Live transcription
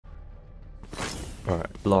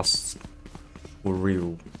Alright, last for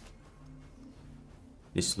real.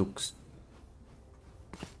 This looks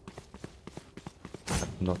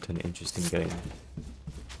like not an interesting game.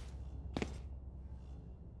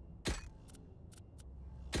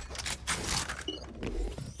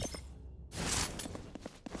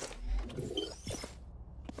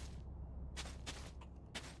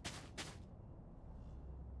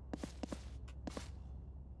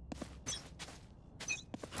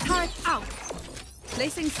 Turret out.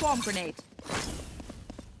 Placing swarm grenade.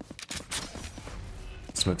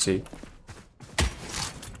 Smoke C.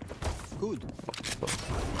 Good.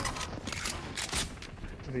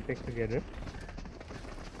 Retake together.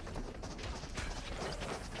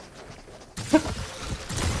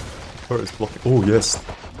 Turret is blocking. Oh yes.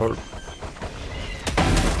 Turret.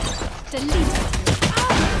 Delete.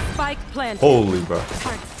 Spike planted. Holy bro.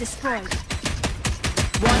 Turrets destroyed.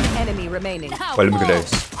 One enemy remaining. Wait, let me get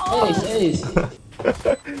this. Ace.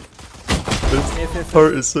 This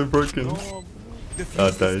turret is so broken.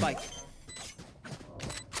 I died.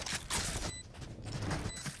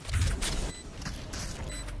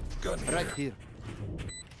 Right here.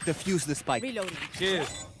 Defuse the spike. Reloading.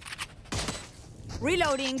 Cheers.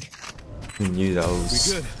 Reloading. I knew that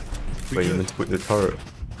was where you meant to put the turret.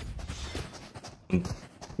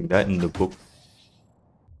 That in the book.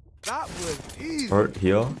 That was easy. Turret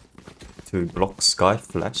here to block Sky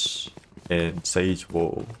Flash and Sage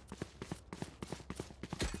Wall.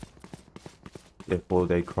 Therefore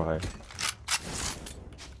they cry.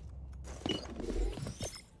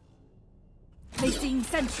 Placing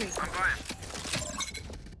sentry.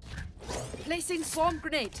 Placing swarm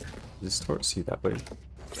grenade. Does this turret see that way?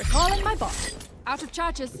 Recalling my bot. Out of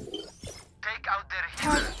charges. Take out their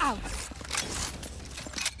Turret healers. out.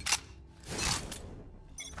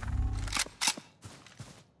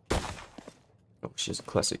 Oh, she's a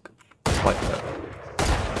classic. Like that.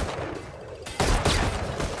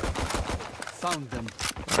 Found them.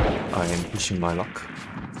 I am pushing my luck.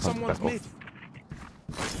 Time to Someone's back mid.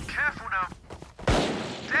 off. Careful now.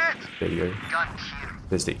 Dead. There you go. Gun here.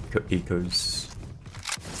 There's the ecos.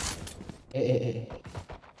 Hey.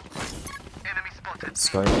 Enemy spotted.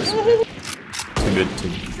 Sky is mid. Two mid, two.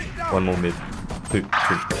 One more mid. Two.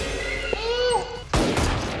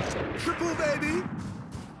 Triple baby.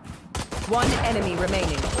 One enemy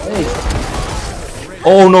remaining.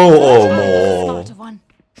 Oh no! Oh more! Smarter one.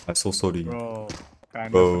 I'm so sorry. Bro,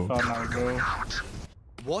 kind Bro. of persona, bro.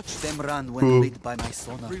 Watch them run when lit by my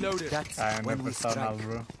sonar. Reloaded. That's Kind when of we persona, strike.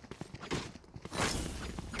 bro.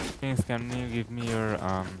 Please, can you give me your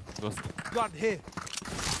ghost? Gun here.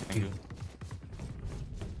 Thank you.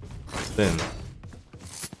 Then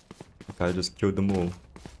I just killed them all.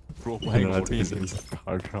 Bro, I my know how to body use is it.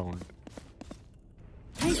 hard round.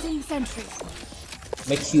 Placing sentry.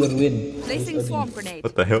 Makes you win. Placing swarm grenade.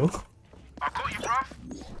 What the hell? I got you, bruv.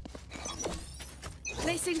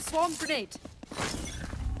 Placing swarm grenade.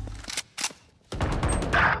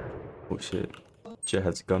 Oh shit. Jet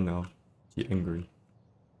has a gun now. She angry.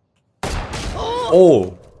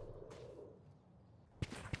 Oh!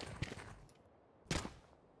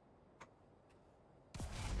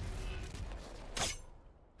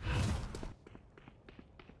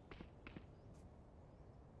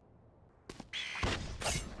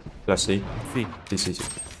 Let's see. See. This is it.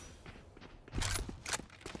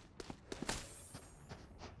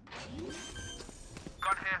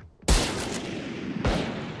 Gun here.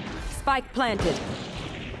 Spike planted.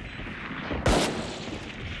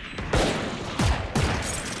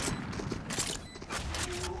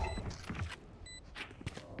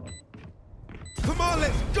 Come on,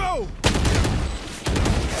 let's go.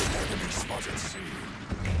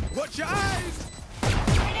 Watch your eyes.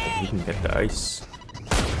 You can get the ice.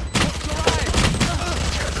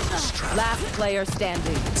 Last player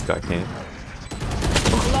standing. This guy can't.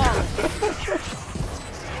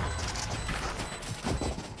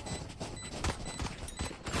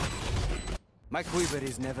 My quiver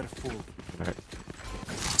is never full. Alright.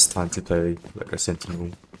 It's time to play like a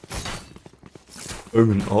sentinel.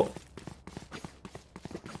 Omen up.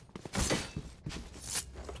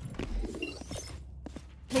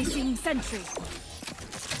 Placing sentry.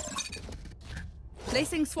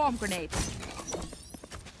 Placing swarm grenade.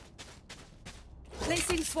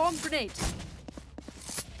 Placing swarm grenade.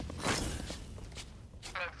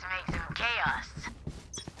 Let's make some chaos.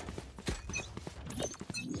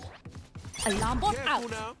 Alarm bot out.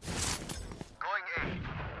 now. Going A.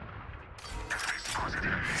 Enemy spotted.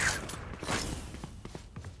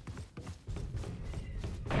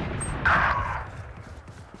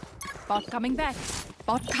 Bot coming back.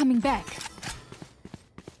 Bot coming back.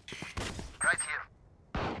 Right here.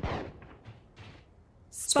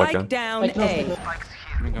 Spike down Spike A. down.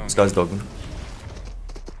 Let me go. This guy's dogging.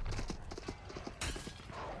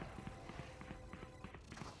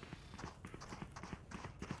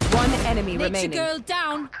 One enemy Nature remaining. girl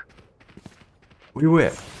down.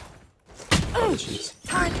 Where? Oh, jeez.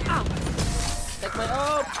 Turn out. Take my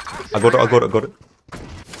up. I got it.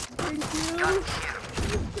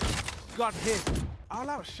 Got hit. I'll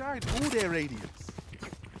outshine all their radiance.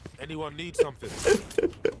 Anyone need something?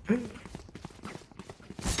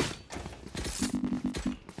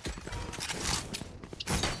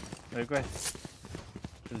 Request.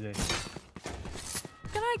 Killjoy.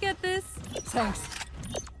 Can I get this? Thanks.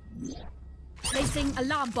 Placing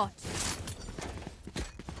alarm bot.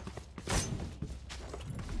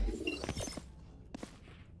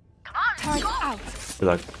 Turn out. Feel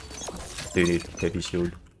like they need heavy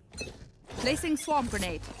shield. Placing swarm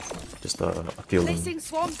grenade. Just kill them. Placing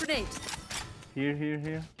swarm grenade.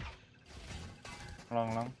 Here.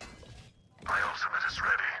 Long. My ultimate is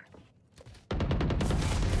ready.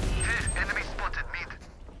 Hey, enemy spotted mid.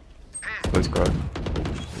 Where's Grog?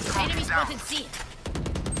 Enemy spotted C.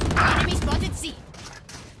 Enemy spotted C.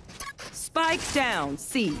 Spike down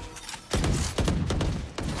C.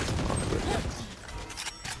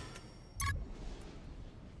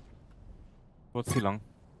 What's he long?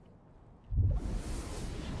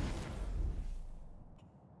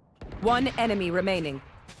 One enemy remaining.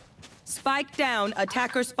 Spike down,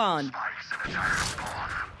 attacker spawn.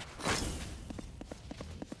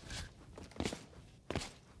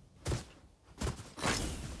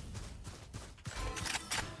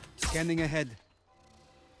 Scanning ahead.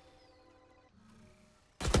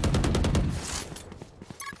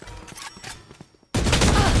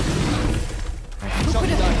 Who could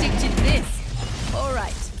have predicted this? All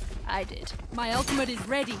right, I did. My ultimate is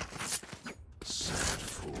ready. Sad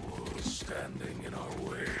fools standing in our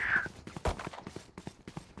way.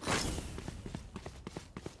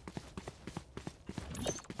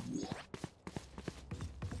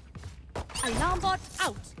 Alarm bot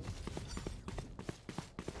out.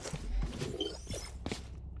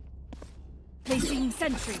 Placing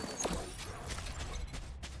sentry.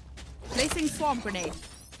 Placing swarm grenade.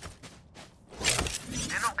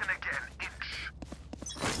 They're not gonna get an inch.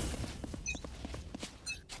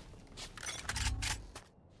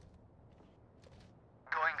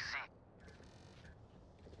 Going C.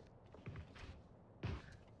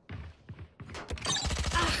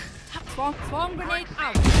 Swarm grenade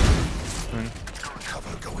out.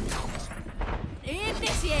 Cover going out.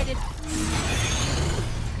 Initiated.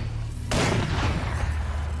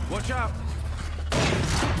 Watch out!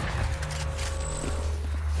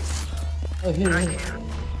 Oh, here.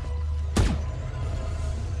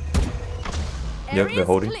 Yep, they're Area's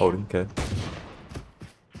holding, clear. okay.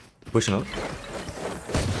 Pushing up.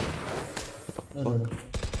 No.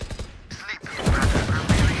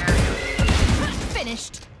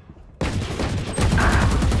 Finished.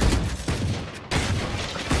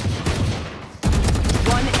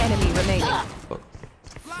 One enemy remaining. Fuck.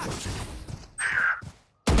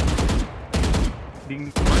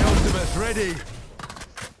 Ding. My ultimate's ready!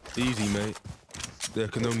 Easy, mate. There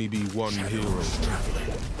can only be one hero.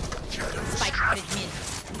 Spike spotted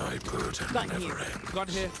mid. My burden Gun never here. ends. Got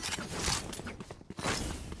here.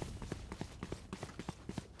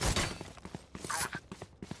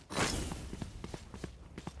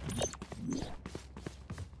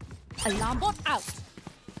 Alarm bot out.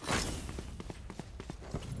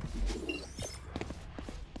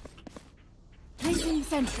 Placing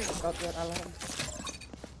sentry.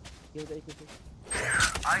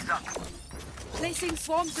 Eyes up. Placing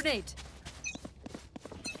swarm grenade.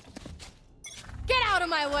 Get out of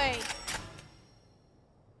my way.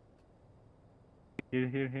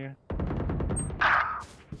 Here.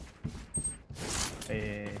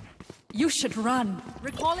 Hey. You should run.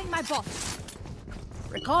 Recalling my bot.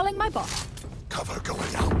 Recalling my bot. Cover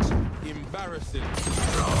going out. Embarrassing.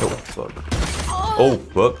 Oh, fuck. Oh,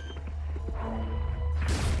 fuck.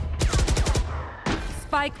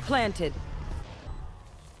 Spike planted.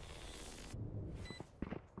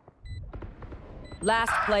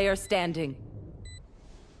 Last player standing.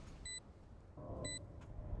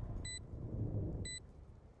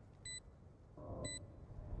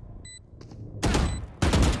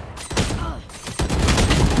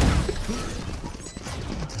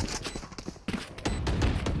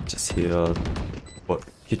 Just hear what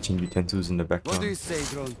kitchen utensils in the What do you background.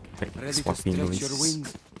 say, drone? Like Ready to swapping stretch your noises.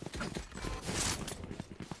 wings?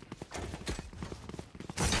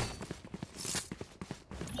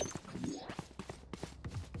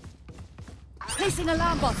 Placing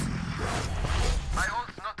alarm bot. My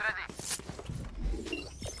ult's not ready.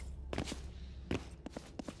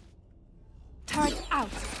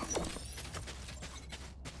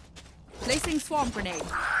 swarm grenade.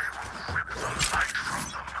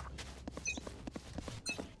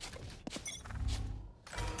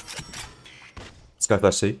 Sky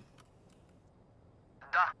flash C.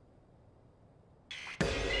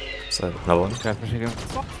 So another one. Sky flash again.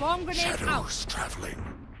 Swarm grenade out. Shadows traveling.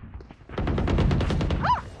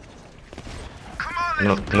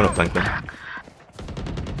 I'm gonna flank them.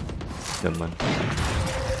 Never mind.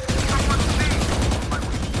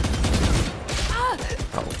 Oh.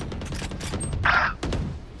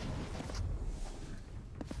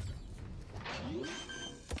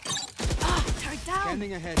 Turret down.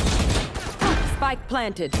 Standing ahead. Spike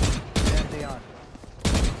planted. There they are.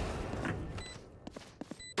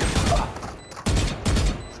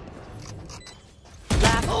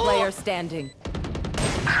 Last player standing.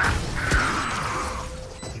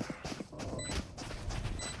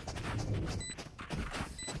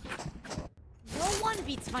 No one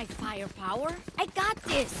beats my firepower. I got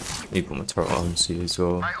this. Need to put my turret on C as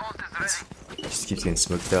well. Just keeps getting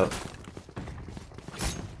smoked out.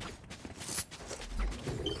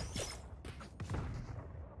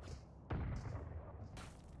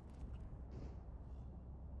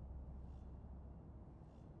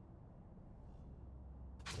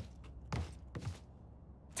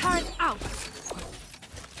 Turret out.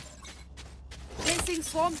 Placing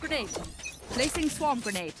swarm grenade. Placing swarm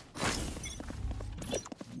grenade.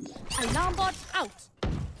 Alarm bot out.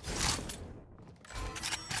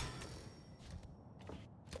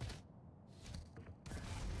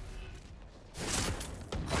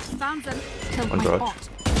 Found them. Killed One my drug. bot.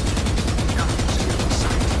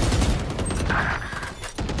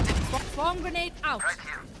 Swarm grenade out.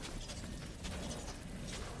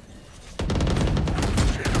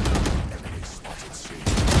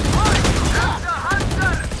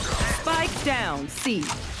 Spike down. C.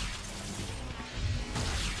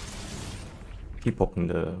 Keep popping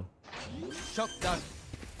the Shotgun.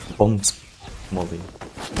 bombs. Molly.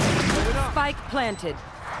 Spike planted.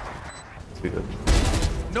 Too good.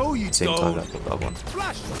 No, you Same time don't. I put that one.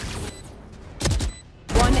 Flash.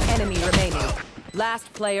 One enemy remaining.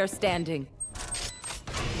 Last player standing.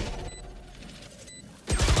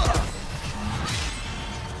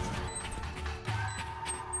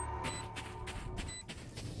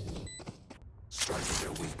 Striking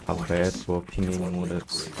their weak How bad for pinging all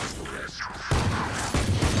this.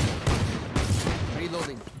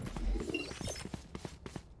 Reloading.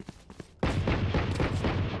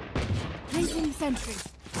 Placing sentry.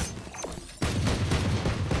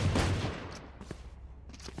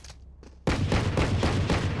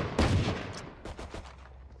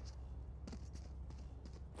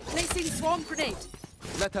 Placing swarm grenade.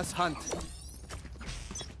 Let us hunt.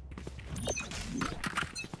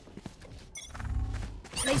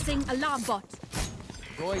 Placing alarm bot.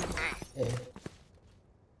 Going.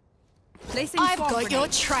 Placing I've swarm got your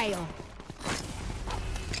grenade. trail.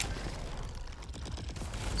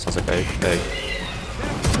 Sounds like A.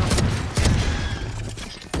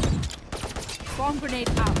 Swarm grenade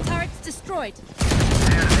out. Turrets destroyed.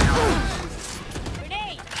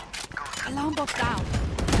 Grenade. Alarm bot down.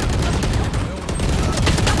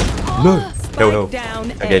 No! Spike No.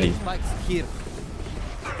 down. I get A. it. Spikes here.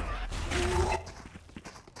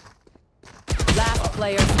 Last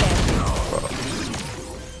player standing.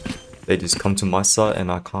 They just come to my side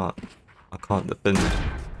and I can't defend.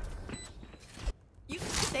 You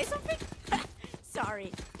say something?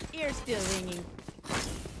 Sorry, ear's still ringing.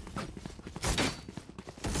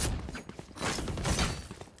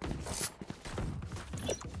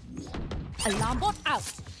 Alarm bot out.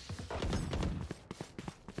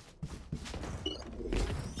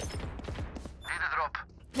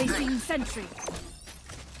 Placing sentry.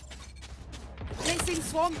 Placing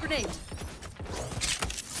swarm grenade.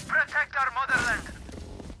 Protect our motherland.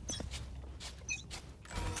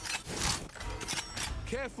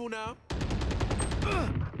 Careful now.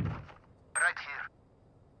 Right here.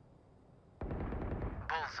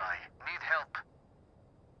 Bullseye. Need help.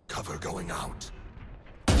 Cover going out.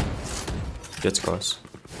 Gets close.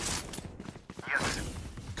 Yes.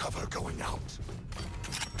 Cover going out.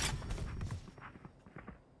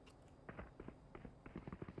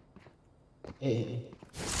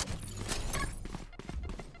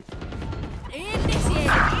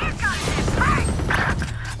 Initiated.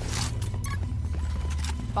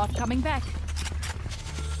 Bot coming back.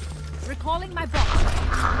 Recalling my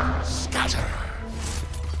bot. Scatter.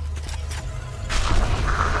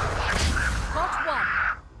 Bot one.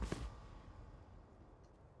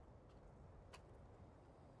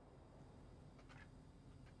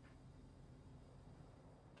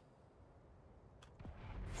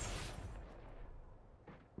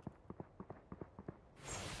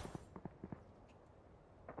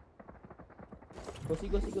 Go see,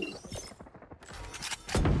 go see, go see.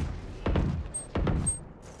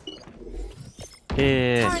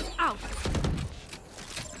 Yeah. Turret out.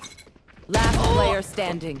 Last player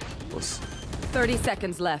standing. Plus. 30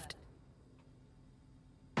 seconds left.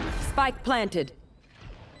 Spike planted.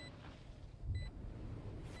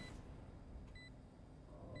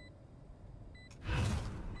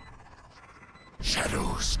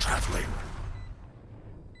 Shadows traveling.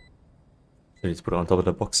 I need to put it on top of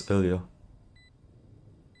the box earlier.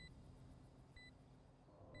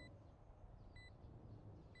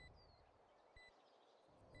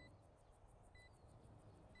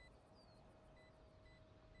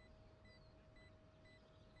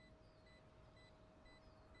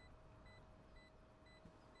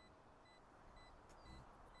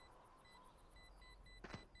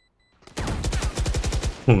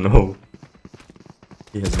 Oh no.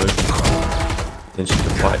 He has vision. Then she can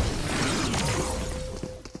fight.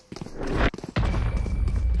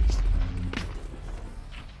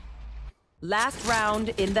 Last round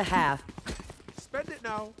in the half. Spend it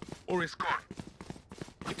now, or it's gone.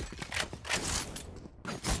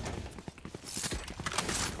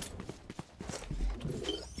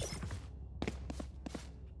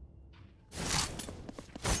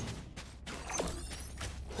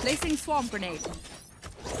 Placing swarm grenade.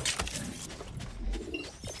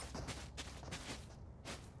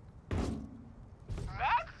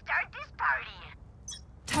 Let's start this party.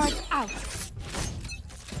 Turret out.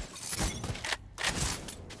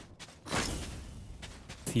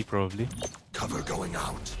 C probably. Cover going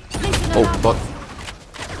out. Placing Oh, alarm fuck.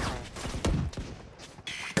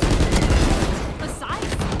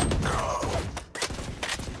 Precise.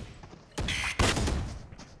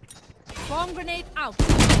 Swarm grenade out.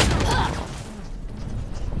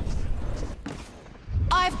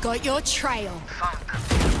 I've got your trail.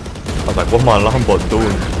 I was like, what my alarm bot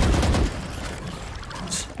doing?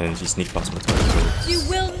 And she sneaked past my target. You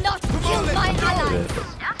will not kill my ally.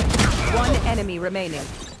 Yeah. One enemy remaining.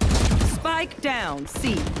 Spike down.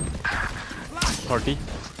 C. 40.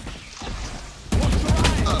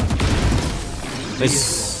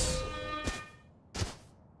 Nice.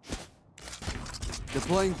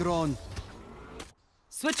 Deploying drone.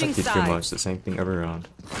 Switching That's pretty much sides. the same thing every round.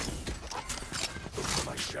 Look for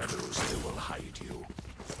my shadows, they will hide you.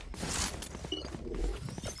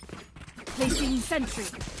 Placing sentry.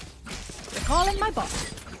 Recalling my bot.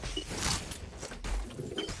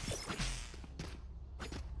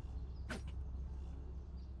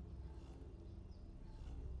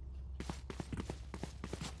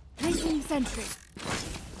 Placing sentry.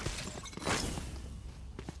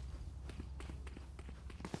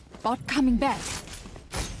 Bot coming back.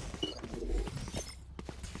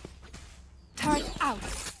 Turret out.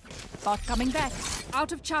 Bot coming back.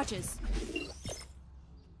 Out of charges.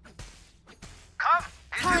 Come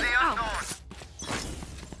into Turret the out.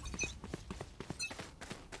 unknown.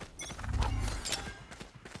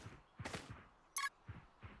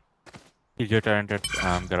 Killjoy talent at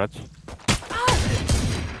garage.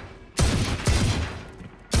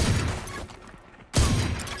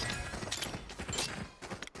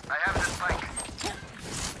 I have the spike.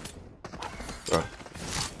 Bro.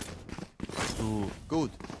 Two.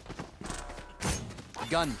 Good.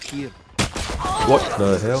 Gun here. What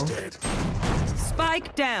the hell?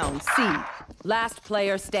 Spike down. C. Last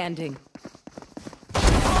player standing.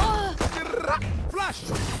 Flash!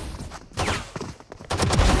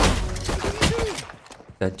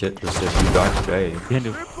 That jet just said you died today. Behind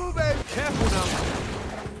you. Triple man, careful now.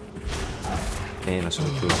 And I saw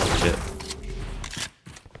the jet.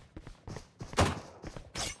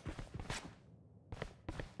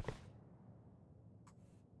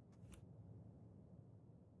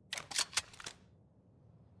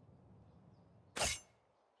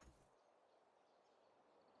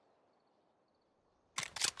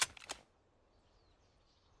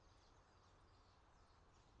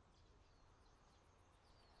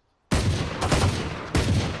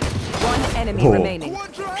 One enemy Oh. remaining.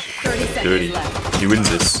 30 seconds Dirty. left. He wins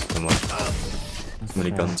this. I'm like, too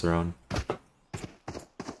many guns around.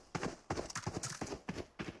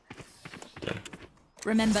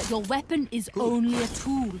 Remember, your weapon is only a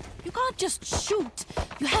tool. You can't just shoot.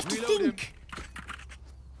 You have to Reloading. think.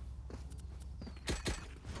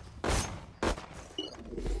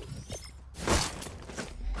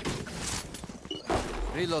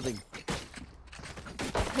 Reloading.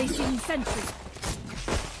 Placing sentry.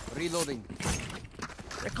 Reloading.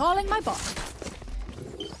 Recalling my bot.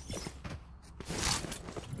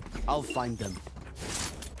 I'll find them.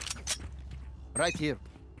 Right here.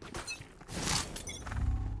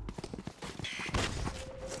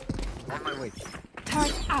 On my way.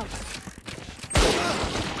 Turret out.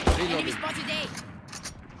 Enemy spotted A.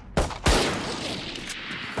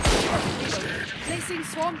 Placing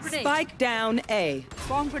swarm grenade. Spike down A.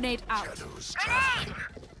 Swarm grenade out. Shadows Grenade!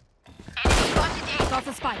 Enemy spotted A. Got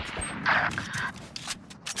the spike.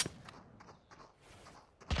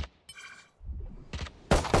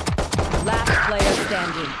 Last player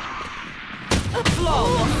standing.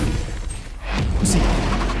 Flawless.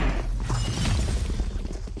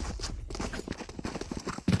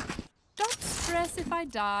 Don't stress if I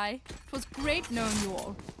die. It was great knowing you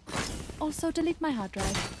all. Also, delete my hard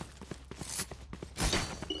drive.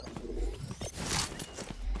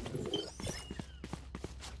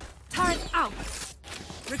 Turret out.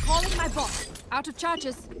 Recalling my bot. Out of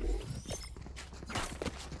charges.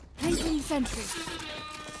 Placing sentry.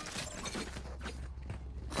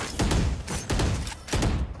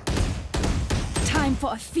 Time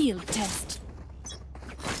for a field test.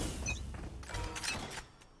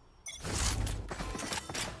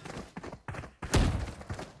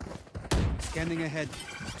 Scanning ahead.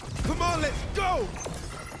 Come on, let's go!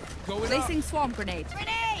 Going up. Placing swarm grenade.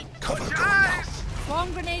 Grenade! cover going out.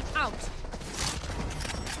 Swarm grenade out.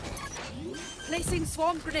 Placing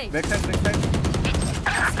swarm grenade. Backside.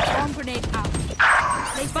 Swarm grenade out.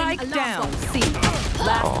 Placing Spike alarm down bot. C.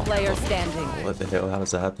 Last player standing. What the hell? How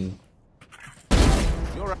does that happen?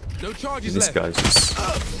 You're right. No charges This left. guy's just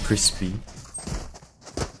crispy.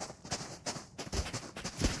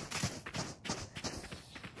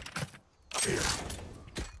 Here.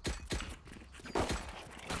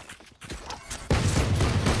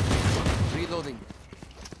 Reloading.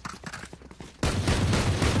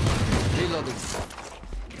 Reloading.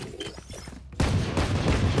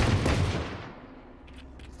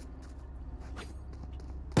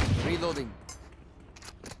 Reloading.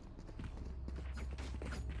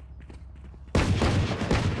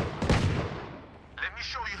 Let me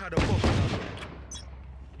show you how to book.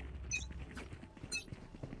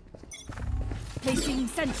 Placing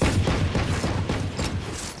sentry.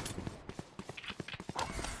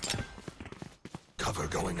 Cover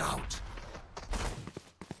going out.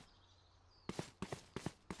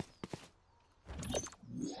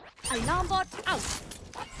 Alarm bot out.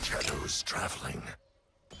 Shadows traveling.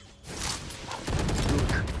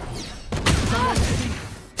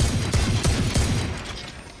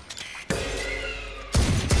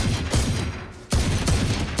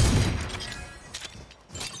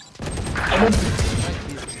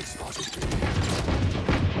 Enemy spotted B.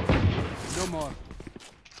 No more.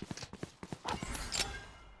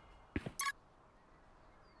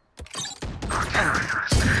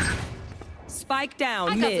 Spike I down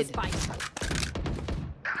got the mid. spike.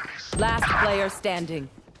 Last player standing.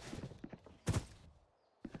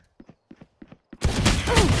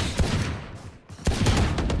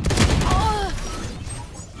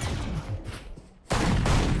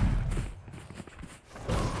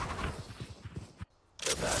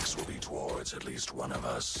 Their backs will be towards at least one of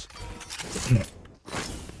us.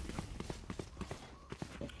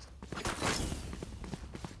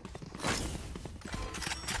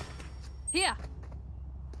 Here.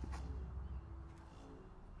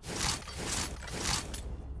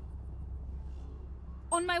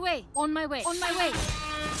 On my way. On my way. On my way.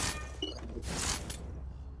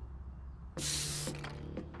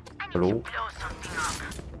 Hello? Blow something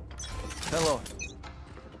up. Hello.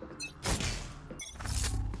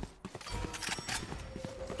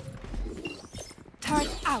 Turret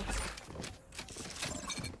out.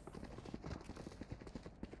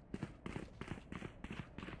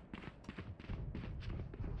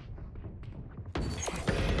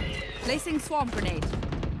 Placing swarm grenade.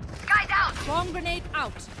 Guys out! Swarm grenade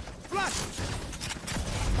out. Flash!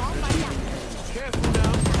 Bomb by now. Careful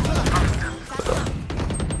now.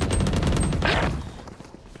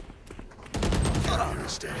 Carrier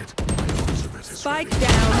is dead. My ultimate is Spike ready.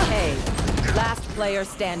 down A. Last player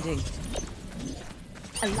standing.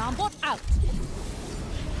 Alarm bot out.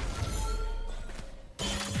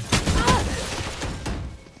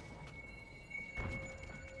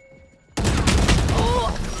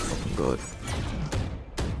 God.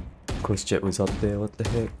 Of course Jet was up there, what the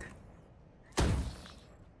heck?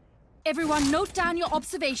 Everyone note down your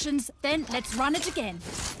observations, then let's run it again.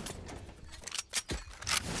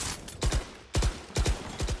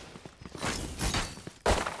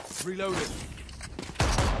 Reloaded.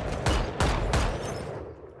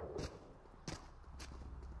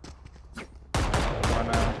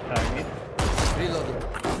 Wanna tag me? Reloading.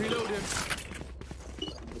 Reload him.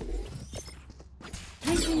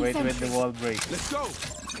 Placing Wait, sentry. the wall break. Let's go.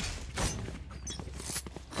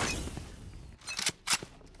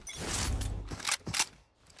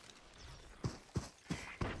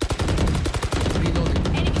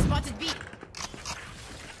 Reloading. Enemy spotted.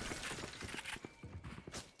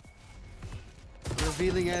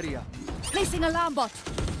 Revealing area. Placing alarm bot.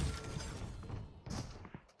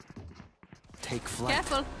 Take flight.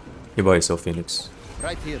 Careful. You by yourself, Phoenix.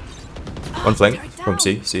 Right here. One flank Turret from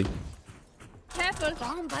down. C. Careful.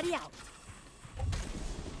 Bomb buddy out.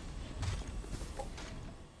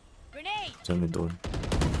 Grenade. He's on the door.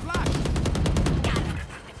 Got him.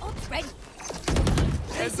 Ult's ready.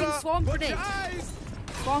 Placing swarm grenade.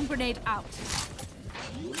 Swarm grenade out.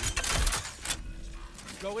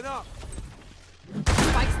 Going up.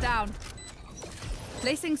 Spikes down.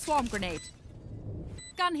 Placing swarm grenade.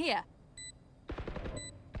 Gun here.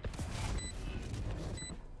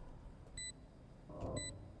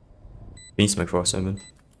 Beam smoke for us, Omen.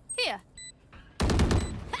 Here.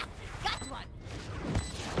 Got one.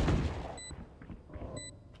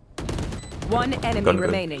 One enemy Gun, gun.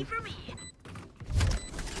 remaining. For me.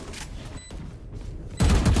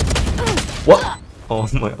 What? Oh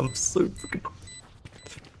my, I'm so freaking.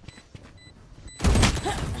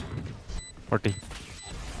 40.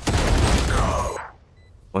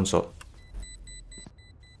 One shot.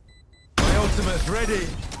 My ultimate's ready.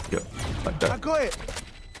 Yep, like I that. got it.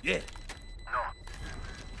 Yeah.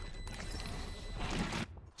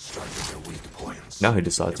 Strike at their weak points. Now he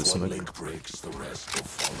decides to If one smoke. link breaks, the rest will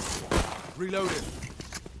follow. Reload him.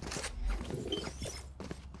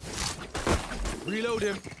 Reload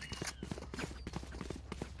him.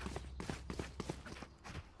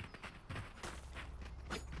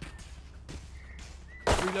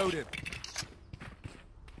 Reload him.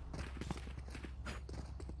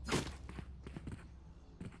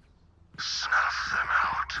 Snuff them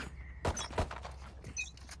out.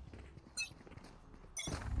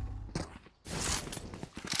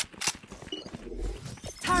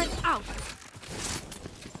 Turret out.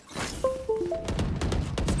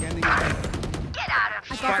 Scanning ahead. Get out of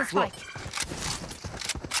I here. got the spike.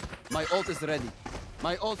 My ult is ready.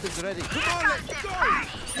 My ult is ready. Come on, let's go.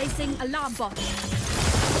 Placing alarm bot.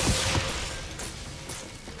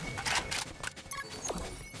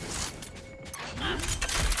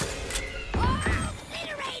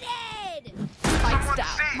 Obliterated. Spikes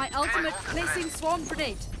down. My ultimate. Placing swarm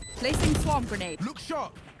grenade. Placing swarm grenade. Look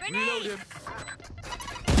sharp. Grenade. Reload him.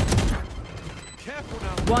 Careful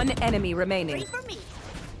now. One enemy remaining. Ready for me.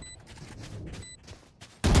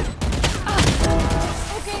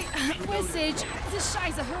 Okay, where's Sage? This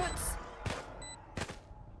Scheiße hurts.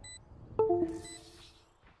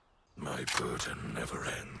 My burden never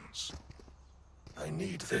ends. I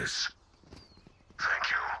need this.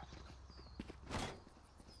 Thank you.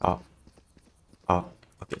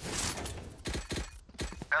 Okay.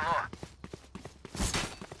 Hello.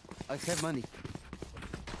 I have money.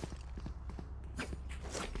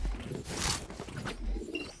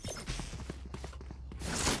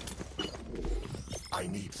 I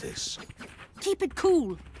need this. Keep it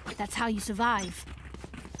cool. That's how you survive.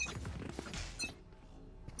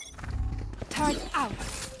 Turret out.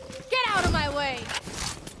 Get out of my way.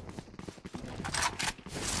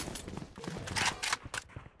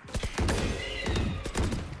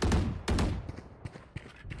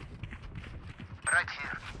 Right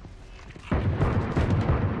here.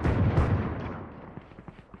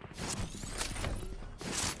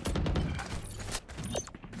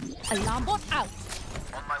 Alarm bot out.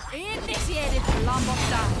 On my way. Initiated. Alarm bot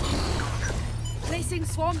down. Placing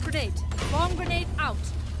swarm grenade. Swarm grenade out.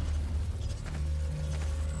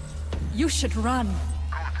 You should run.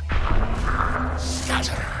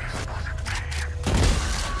 Scatter.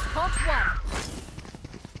 Hot one.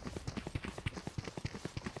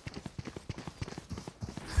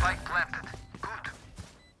 Spike planted. Good.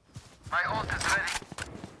 My ult is ready.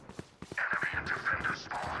 Enemy defender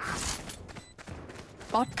spawn.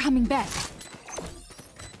 Bot coming back.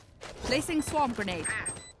 Placing swarm grenade.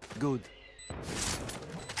 Good.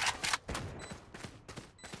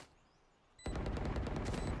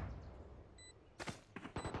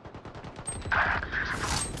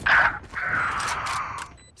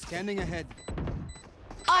 Scanning ahead.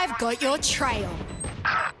 I've got your trail.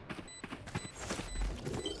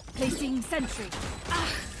 Placing sentry.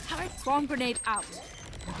 Turret swarm grenade out.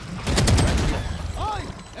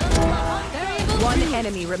 Variable One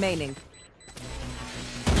enemy remaining.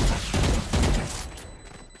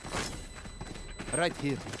 Right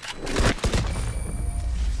here.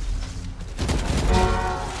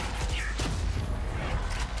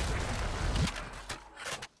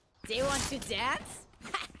 Do you want to dance?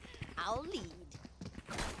 I'll lead.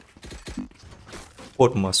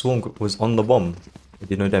 What, my swarm was on the bomb. It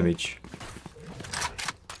did no damage.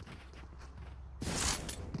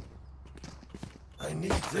 I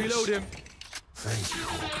need this. Reload him. Thank you.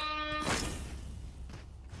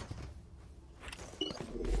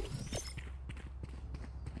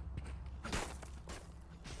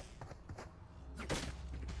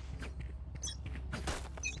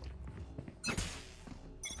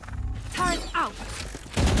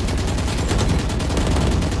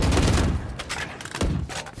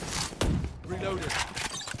 Reloaded.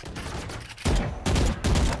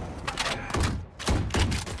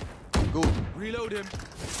 Good. Reload him.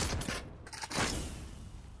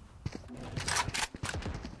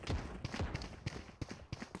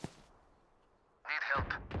 Need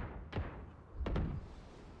help.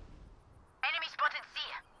 Enemy spotted C.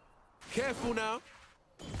 Careful now.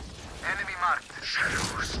 Enemy marked.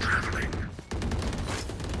 Shadows traveling.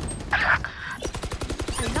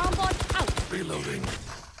 Alarm bot out. Reloading.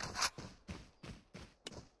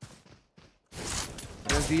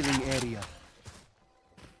 Revealing area.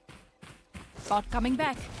 Bot coming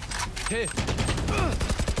back. Here.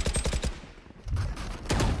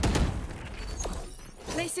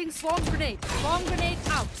 Placing swarm grenade. Swarm grenade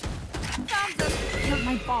out. Found them. Killed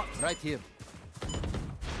my bot. Right here.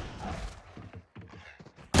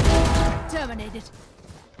 Terminated.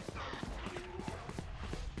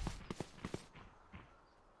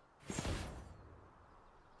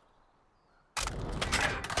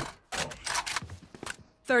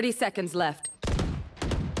 Thirty seconds left.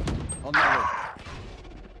 On my way.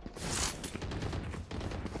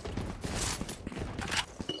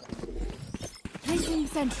 Placing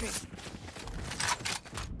sentry.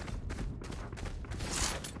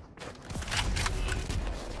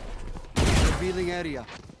 Revealing area.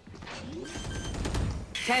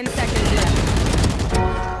 10 seconds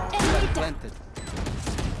left. Enemy down. Planted.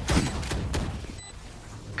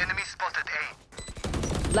 Enemy spotted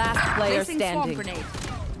A. Last player Placing swarm standing. grenade.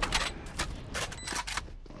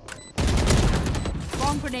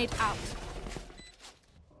 Swarm grenade out.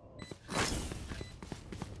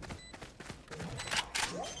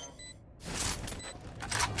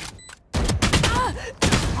 Ah!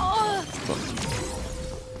 Oh!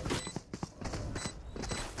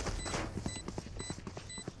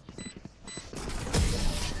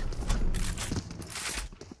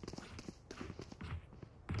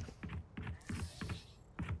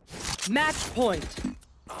 Match point.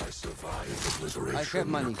 I survived obliteration. I have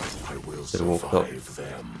money. I will They walked up. survive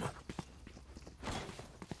them.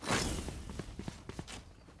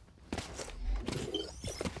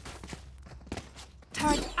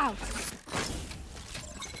 Turret out.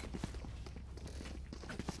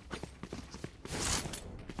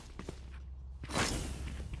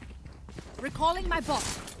 Recalling my bot.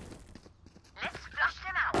 Let's flush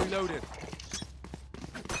them out. Reloaded.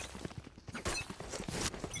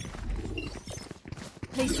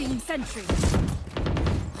 Placing sentry.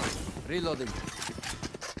 Reloading.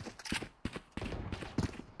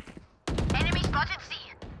 Enemy spotted C.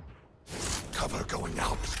 Cover going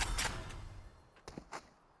out.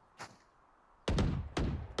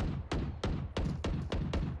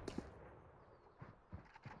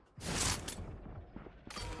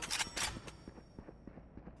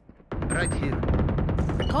 Right here.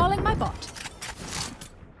 Recalling my bot.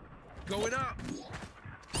 Going up.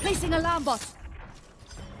 Placing alarm bot.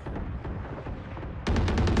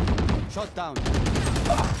 Shot down.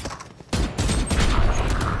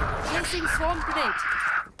 Placing swarm grenade.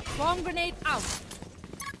 Swarm grenade out.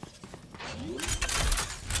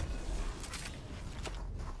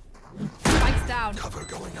 Spikes down. Cover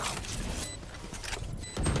going out.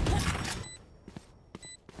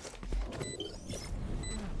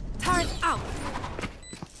 Turret out.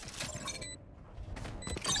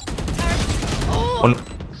 Turret. Oh!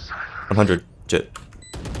 100 jet.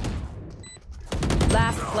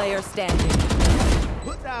 Last player standing.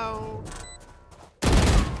 Put down.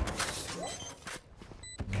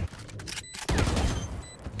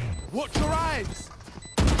 Watch your eyes.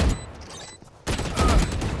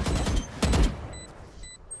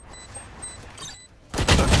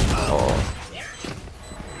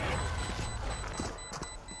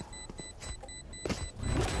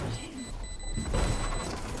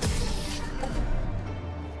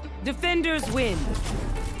 Defenders win.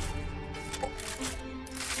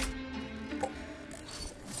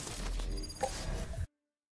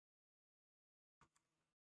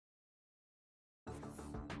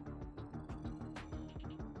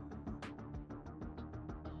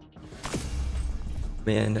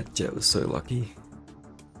 Man, that jet was so lucky.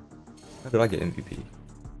 How did I get MVP?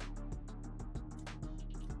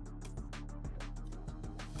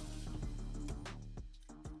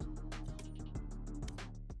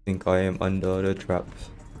 I think I am under the trap.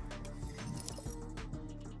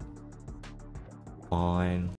 Fine.